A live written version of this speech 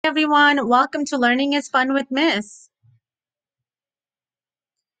Everyone, welcome to Learning is Fun with Miss.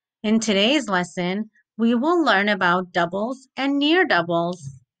 In today's lesson, we will learn about doubles and near doubles.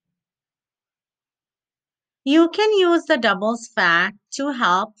 You can use the doubles fact to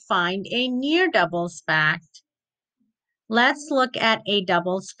help find a near doubles fact. Let's look at a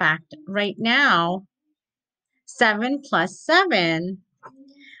doubles fact right now. 7 plus 7.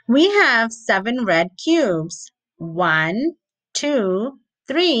 We have 7 red cubes. 1, 2,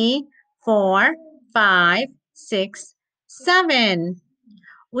 3, 4, 5, 6, 7.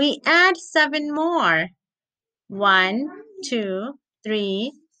 We add 7 more. 1, 2,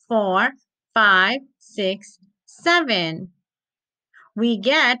 3, 4, 5, 6, 7. We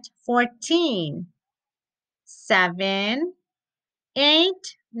get 14. 7, 8,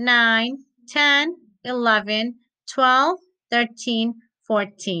 9, 10, 11, 12, 13,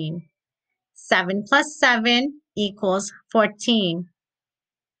 14. 7 plus 7 equals 14.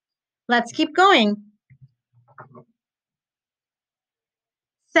 Let's keep going.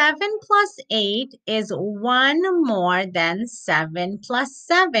 7 plus 8 is 1 more than 7 plus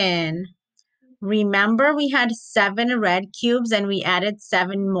 7. Remember, we had 7 red cubes and we added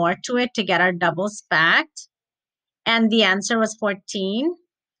 7 more to it to get our doubles fact. And the answer was 14.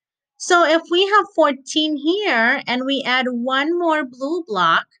 So if we have 14 here and we add 1 more blue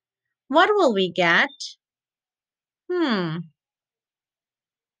block, what will we get?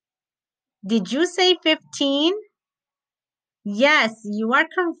 Did you say 15? Yes, you are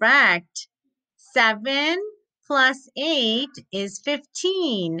correct. 7 plus 8 is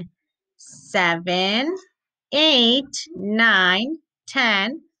 15. 7, 8, 9,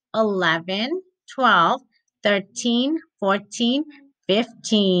 10, 11, 12, 13, 14,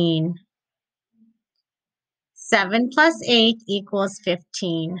 15. 7 plus 8 equals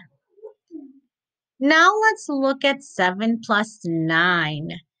 15. Now let's look at 7 plus 9.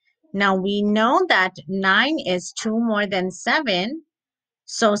 Now we know that 9 is 2 more than 7.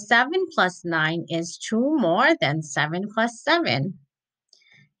 So 7 plus 9 is 2 more than 7 plus 7.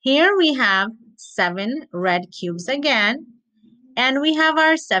 Here we have 7 red cubes again. And we have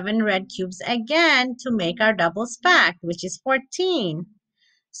our 7 red cubes again to make our doubles fact, which is 14.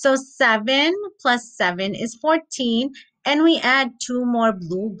 So 7 plus 7 is 14, and we add 2 more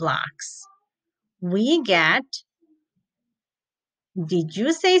blue blocks. We get, did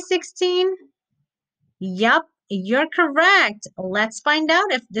you say 16? Yup, you're correct. Let's find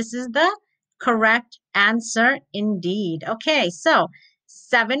out if this is the correct answer indeed. Okay, so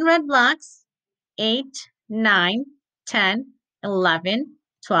 7 red blocks, 8, 9, 10, 11,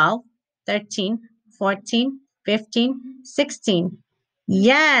 12, 13, 14, 15, 16.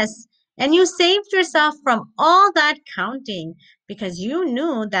 Yes, and you saved yourself from all that counting because you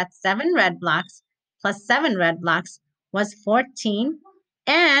knew that 7 red blocks plus 7 red blocks was 14,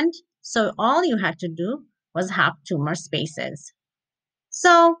 and so all you had to do was hop 2 more spaces.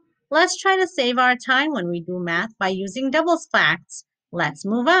 So let's try to save our time when we do math by using doubles facts. Let's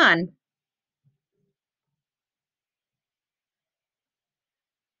move on.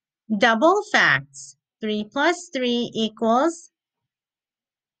 Double facts. 3 plus 3 equals,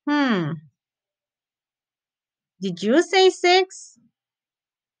 did you say 6?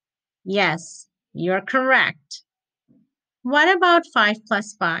 Yes, you're correct. What about 5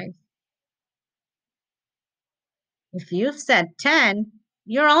 plus 5? If you've said 10,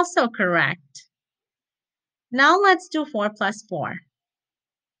 you're also correct. Now let's do 4 plus 4.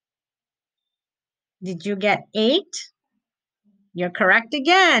 Did you get 8? You're correct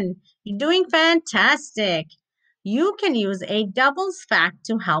again. You're doing fantastic. You can use a doubles fact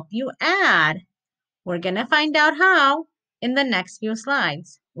to help you add. We're going to find out how in the next few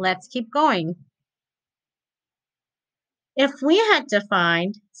slides. Let's keep going. If we had to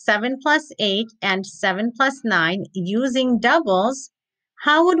find 7 plus 8 and 7 plus 9 using doubles,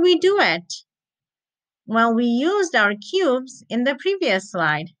 how would we do it? Well, we used our cubes in the previous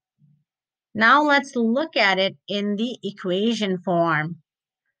slide. Now let's look at it in the equation form.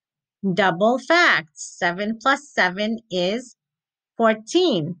 Double facts. 7 plus 7 is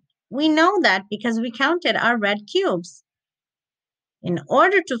 14. We know that because we counted our red cubes. In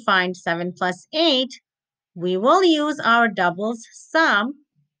order to find 7 plus 8, we will use our doubles sum,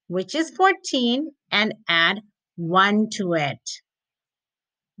 which is 14, and add 1 to it.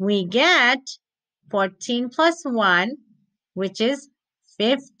 We get 14 plus 1, which is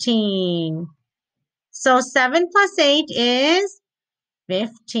 15. So 7 plus 8 is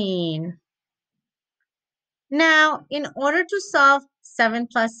 15. Now, in order to solve 7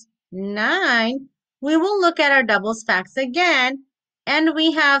 plus 9, we will look at our doubles facts again, and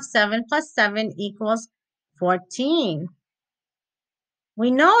we have 7 plus 7 equals 14. We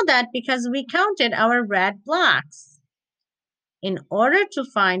know that because we counted our red blocks. In order to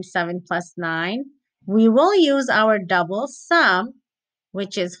find 7 plus 9, we will use our double sum,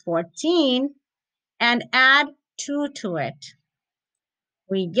 which is 14, and add 2 to it.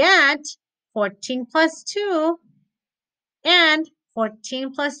 We get 14 plus 2, and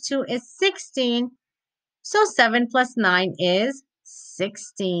 14 plus 2 is 16, so 7 plus 9 is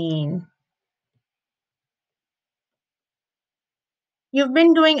 16. You've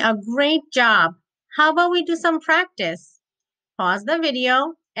been doing a great job. How about we do some practice? Pause the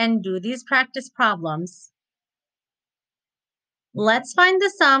video and do these practice problems. Let's find the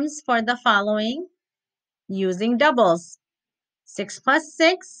sums for the following using doubles. 6 plus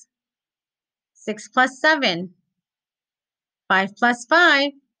 6, 6 plus 7, 5 plus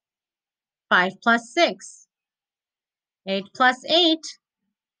 5, 5 plus 6, 8 plus 8,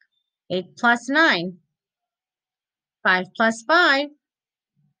 8 plus 9, 5 plus 5,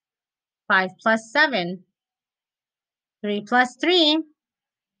 5 plus 7, 3 plus 3,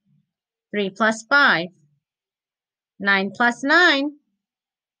 3 plus 5, 9 plus 9,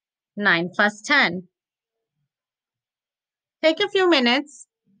 9 plus 10. Take a few minutes,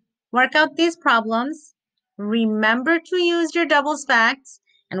 work out these problems. Remember to use your doubles facts,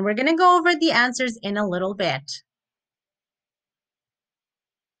 and we're going to go over the answers in a little bit.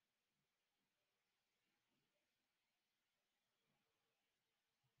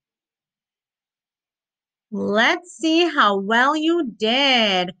 Let's see how well you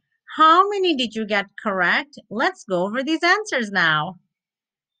did. How many did you get correct? Let's go over these answers now.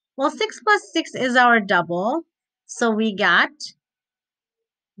 Well, 6 plus 6 is our double. So we got,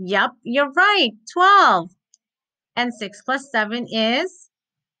 yep, you're right, 12. And 6 plus 7 is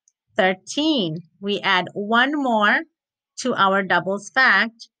 13. We add one more to our doubles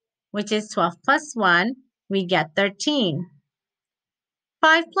fact, which is 12 plus 1. We get 13.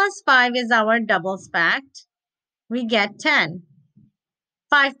 5 plus 5 is our doubles fact. We get 10.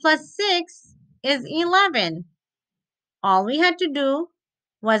 5 plus 6 is 11. All we had to do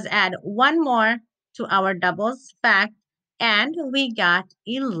was add one more to our doubles fact, and we got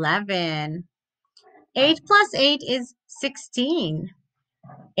 11. 8 plus 8 is 16.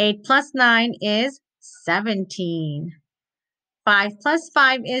 8 plus 9 is 17. 5 plus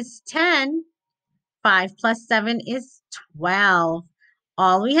 5 is 10. 5 plus 7 is 12.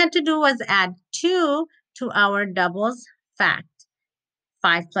 All we had to do was add 2 to our doubles fact.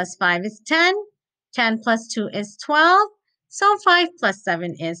 5 plus 5 is 10. 10 plus 2 is 12. So 5 plus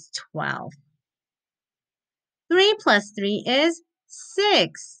 7 is 12. 3 plus 3 is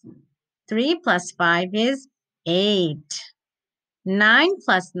 6. 3 plus 5 is 8. 9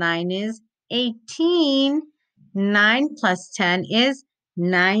 plus 9 is 18. 9 plus 10 is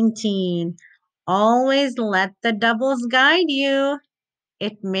 19. Always let the doubles guide you.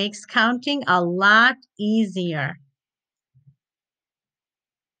 It makes counting a lot easier.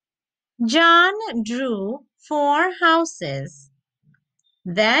 John drew 4 houses.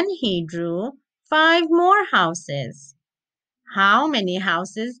 Then he drew 5 more houses. How many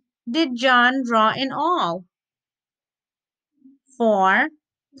houses did John draw in all? 4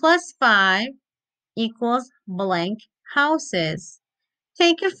 plus 5 equals blank houses.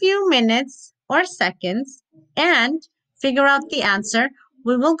 Take a few minutes or seconds and figure out the answer.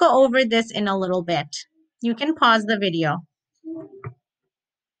 We will go over this in a little bit. You can pause the video.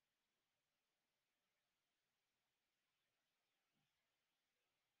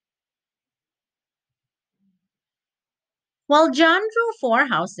 Well, John drew 4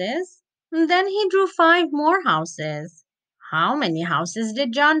 houses, and then he drew 5 more houses. How many houses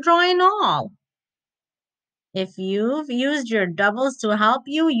did John draw in all? If you've used your doubles to help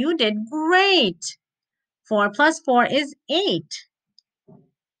you, you did great. 4 plus 4 is 8.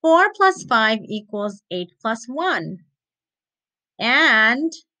 4 plus 5 equals 8 plus 1.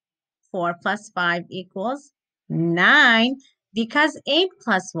 And 4 plus 5 equals 9 because 8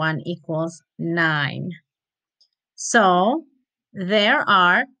 plus 1 equals 9. So there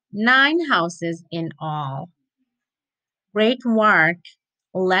are 9 houses in all. Great work.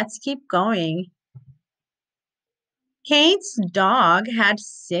 Let's keep going. Kate's dog had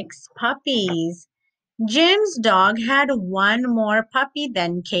 6 puppies. Jim's dog had 1 more puppy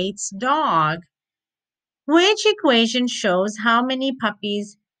than Kate's dog. Which equation shows how many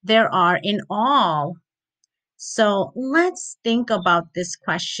puppies there are in all? So let's think about this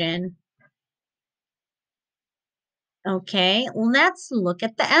question. Okay, let's look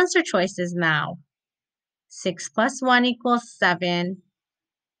at the answer choices now. 6 plus 1 equals 7.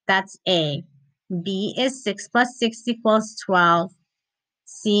 That's A. B is 6 plus 6 equals 12.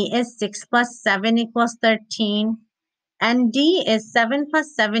 C is 6 plus 7 equals 13. And D is 7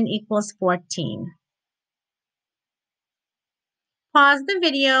 plus 7 equals 14. Pause the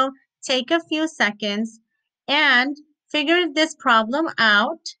video, take a few seconds, and figure this problem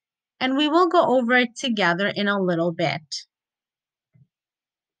out, and we will go over it together in a little bit.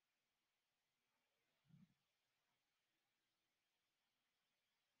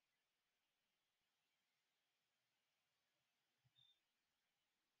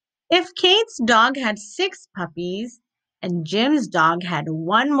 If Kate's dog had 6 puppies and Jim's dog had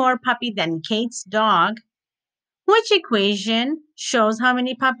 1 more puppy than Kate's dog, which equation shows how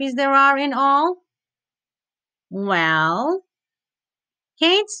many puppies there are in all? Well,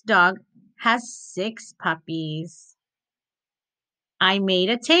 Kate's dog has 6 puppies. I made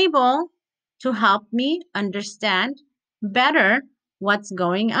a table to help me understand better what's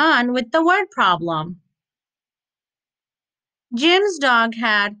going on with the word problem. Jim's dog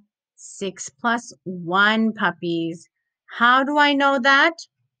had 6 plus 1 puppies. How do I know that?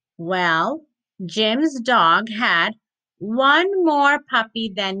 Well, Jim's dog had 1 more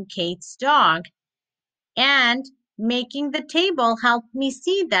puppy than Kate's dog. And making the table helped me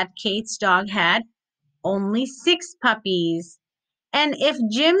see that Kate's dog had only 6 puppies. And if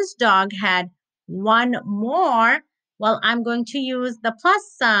Jim's dog had 1 more, well, I'm going to use the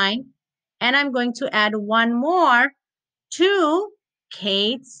plus sign and I'm going to add 1 more to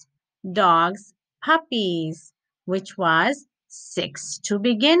Kate's dog's puppies, which was 6 to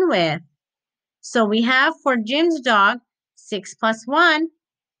begin with. So we have for Jim's dog 6 plus 1,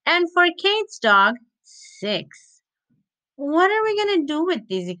 and for Kate's dog 6. What are we going to do with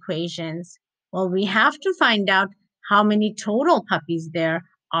these equations? Well, we have to find out how many total puppies there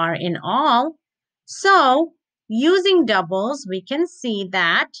are in all. So using doubles, we can see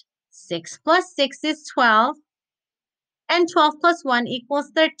that 6 plus 6 is 12, and 12 plus 1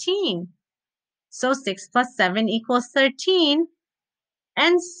 equals 13. So 6 plus 7 equals 13,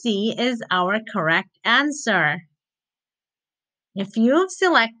 and C is our correct answer. If you've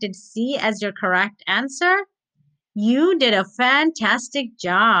selected C as your correct answer, you did a fantastic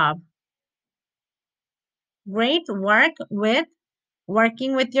job. Great work with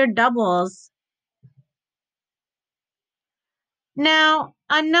working with your doubles. Now,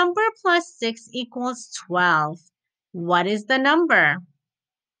 a number plus 6 equals 12. What is the number?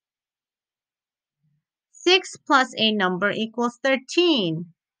 6 plus a number equals 13.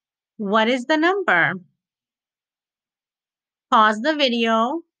 What is the number? Pause the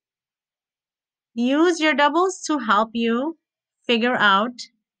video. Use your doubles to help you figure out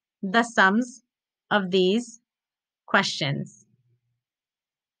the sums of these questions.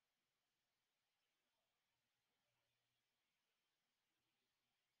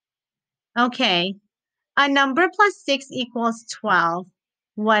 Okay, a number plus 6 equals 12.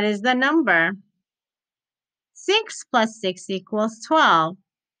 What is the number? 6 plus 6 equals 12.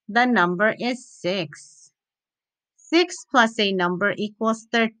 The number is 6. 6 plus a number equals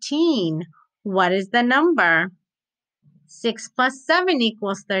 13. What is the number? 6 plus 7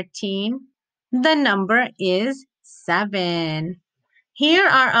 equals 13. The number is 7. Here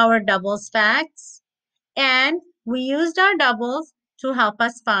are our doubles facts, and we used our doubles to help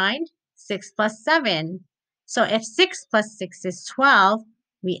us find 6 plus 7. So if 6 plus 6 is 12,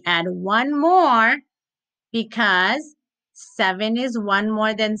 we add 1 more because 7 is 1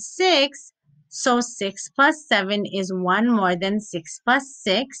 more than 6. So 6 plus 7 is 1 more than 6 plus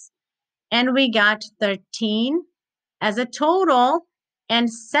 6. And we got 13 as a total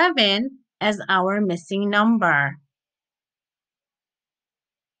and 7 as our missing number.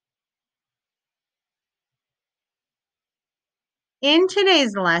 In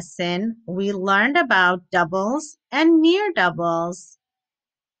today's lesson, we learned about doubles and near doubles.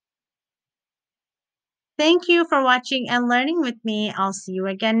 Thank you for watching and learning with me. I'll see you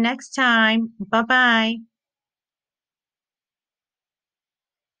again next time. Bye-bye.